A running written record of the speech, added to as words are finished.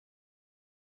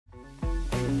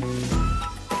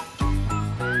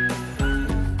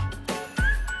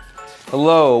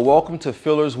Hello, welcome to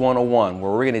Fillers 101,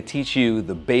 where we're going to teach you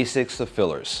the basics of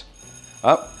fillers.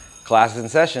 Class is in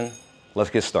session. Let's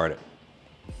get started.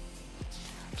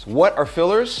 So what are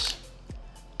fillers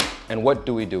and what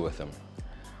do we do with them?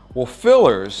 Well,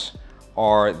 fillers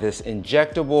are this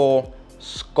injectable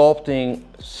sculpting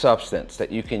substance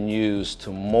that you can use to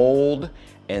mold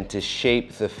and to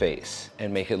shape the face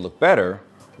and make it look better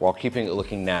while keeping it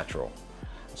looking natural.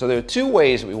 So there are two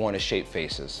ways that we want to shape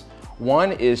faces.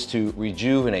 One is to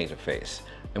rejuvenate a face.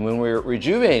 And when we're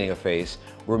rejuvenating a face,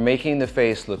 we're making the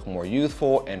face look more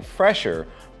youthful and fresher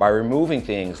by removing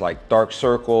things like dark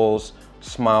circles,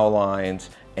 smile lines,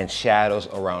 and shadows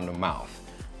around the mouth.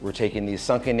 We're taking these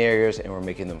sunken areas and we're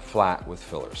making them flat with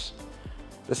fillers.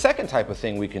 The second type of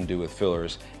thing we can do with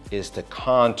fillers is to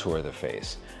contour the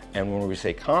face. And when we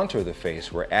say contour the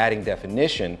face, we're adding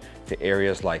definition to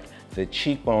areas like the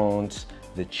cheekbones,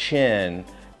 the chin,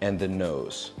 and the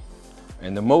nose.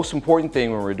 And the most important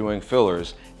thing when we're doing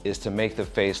fillers is to make the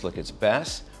face look its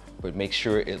best, but make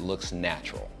sure it looks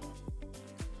natural.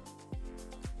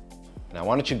 Now,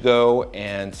 why don't you go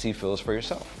and see fillers for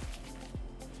yourself?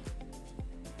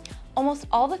 Almost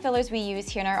all the fillers we use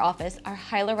here in our office are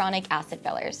hyaluronic acid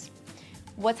fillers.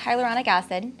 What's hyaluronic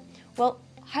acid? Well,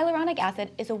 hyaluronic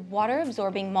acid is a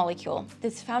water-absorbing molecule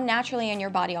that's found naturally in your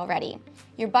body already.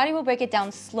 Your body will break it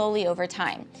down slowly over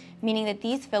time, meaning that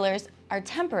these fillers are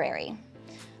temporary.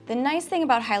 The nice thing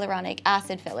about hyaluronic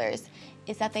acid fillers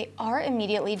is that they are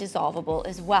immediately dissolvable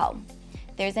as well.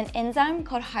 There's an enzyme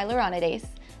called hyaluronidase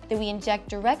that we inject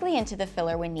directly into the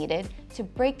filler when needed to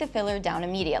break the filler down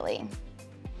immediately.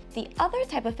 The other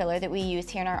type of filler that we use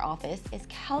here in our office is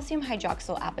calcium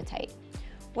hydroxyapatite.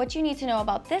 What you need to know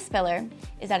about this filler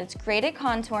is that it's great at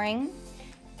contouring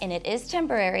and it is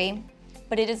temporary,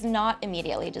 but it is not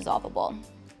immediately dissolvable.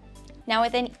 Now,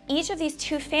 within each of these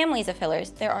two families of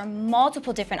fillers, there are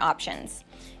multiple different options.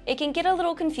 It can get a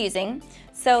little confusing,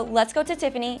 so let's go to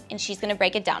Tiffany and she's gonna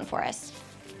break it down for us.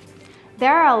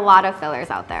 There are a lot of fillers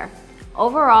out there.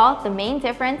 Overall, the main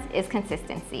difference is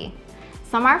consistency.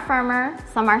 Some are firmer,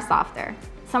 some are softer.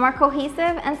 Some are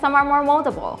cohesive and some are more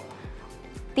moldable.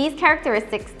 These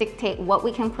characteristics dictate what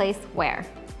we can place where.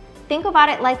 Think about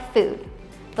it like food.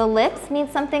 The lips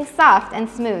need something soft and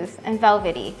smooth and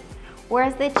velvety,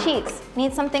 whereas the cheeks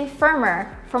need something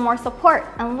firmer for more support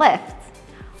and lift.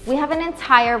 We have an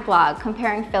entire blog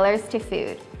comparing fillers to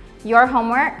food. Your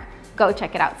homework? Go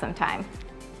check it out sometime.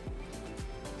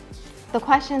 The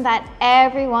question that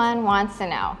everyone wants to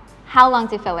know, how long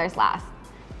do fillers last?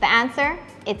 The answer?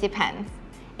 It depends.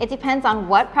 It depends on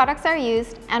what products are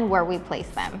used and where we place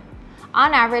them.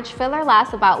 On average, filler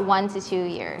lasts about 1 to 2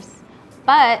 years.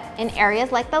 But in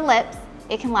areas like the lips,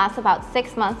 it can last about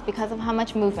 6 months because of how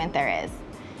much movement there is.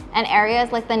 And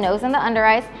areas like the nose and the under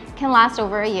eyes can last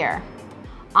over a year.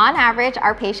 On average,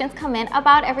 our patients come in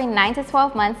about every 9 to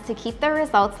 12 months to keep their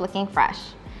results looking fresh.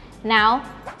 Now,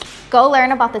 go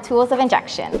learn about the tools of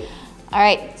injection. All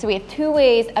right, so we have two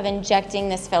ways of injecting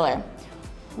this filler.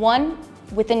 One,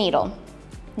 with the needle.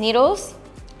 Needles,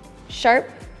 sharp,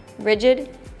 rigid,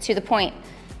 to the point.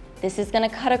 This is gonna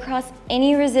cut across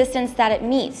any resistance that it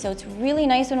meets, so it's really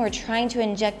nice when we're trying to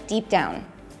inject deep down.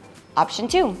 Option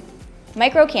two,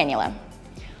 micro cannula.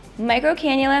 Micro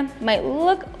cannula might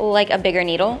look like a bigger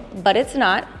needle, but it's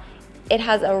not. It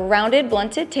has a rounded,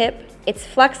 blunted tip, it's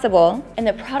flexible, and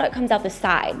the product comes out the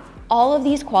side. All of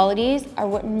these qualities are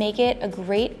what make it a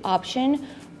great option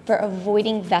for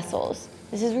avoiding vessels.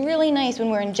 This is really nice when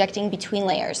we're injecting between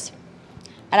layers.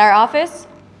 At our office,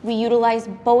 we utilize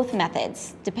both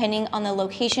methods depending on the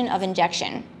location of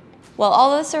injection. While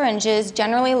all the syringes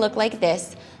generally look like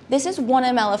this is 1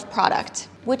 ml of product,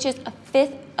 which is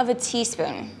 1/5 of a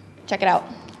teaspoon. Check it out.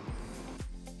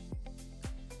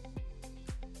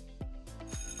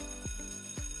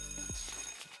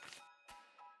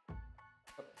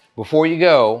 Before you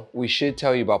go, we should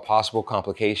tell you about possible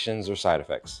complications or side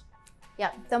effects.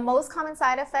 Yeah, the most common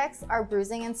side effects are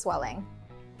bruising and swelling.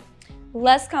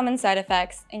 Less common side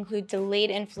effects include delayed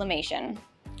inflammation.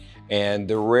 And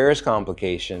the rarest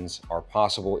complications are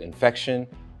possible infection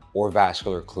or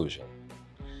vascular occlusion.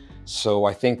 So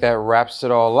I think that wraps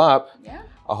it all up. Yeah.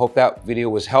 I hope that video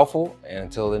was helpful, and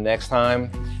until the next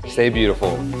time, stay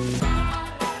beautiful.